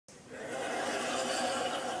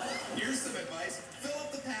Here's some advice. Fill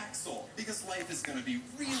up the Paxil, because life is going to be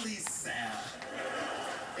really sad.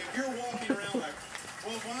 If you're walking around like,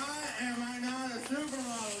 well, why am I not a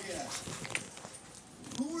supermodel yet?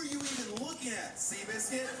 Who are you even looking at,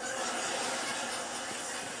 Seabiscuit?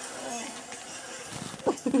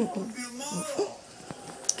 Oh, good model.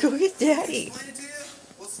 Go get Daddy. Explain it to you?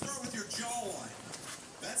 Let's start with your jawline.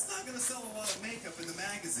 That's not going to sell a lot of makeup in the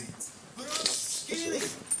magazines. But I'm skinny.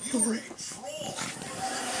 You're a troll.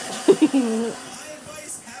 My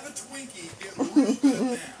advice, have a Twinkie, get real good at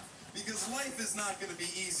math. Because life is not going to be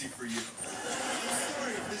easy for you. I'm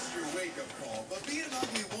sorry if this is your wake-up call, but being an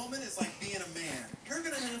ugly woman is like being a man. You're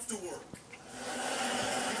going to have to work.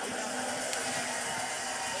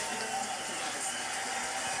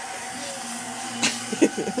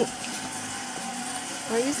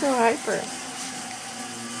 Why are you so hyper?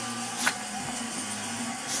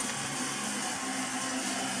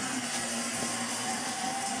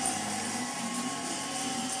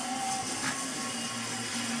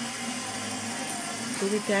 Go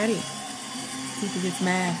get Daddy. See if he gets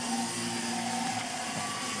mad.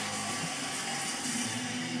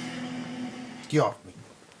 Get off me.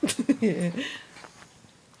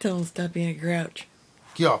 Tell him stop being a grouch.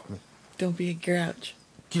 Get off me. Don't be a grouch.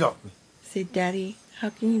 Get off me. Say, Daddy, how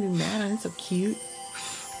can you be mad? I'm so cute.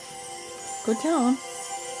 Go tell him.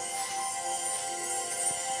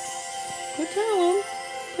 Go tell him.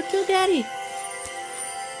 Go tell Daddy.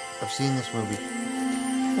 I've seen this movie.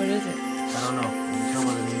 What is it? I don't know. You can tell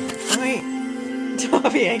by the music. Oh, wait.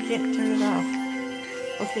 Tahvi, I can't turn it off.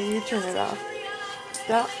 Okay, you turn it off.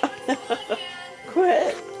 Stop.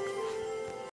 Quit.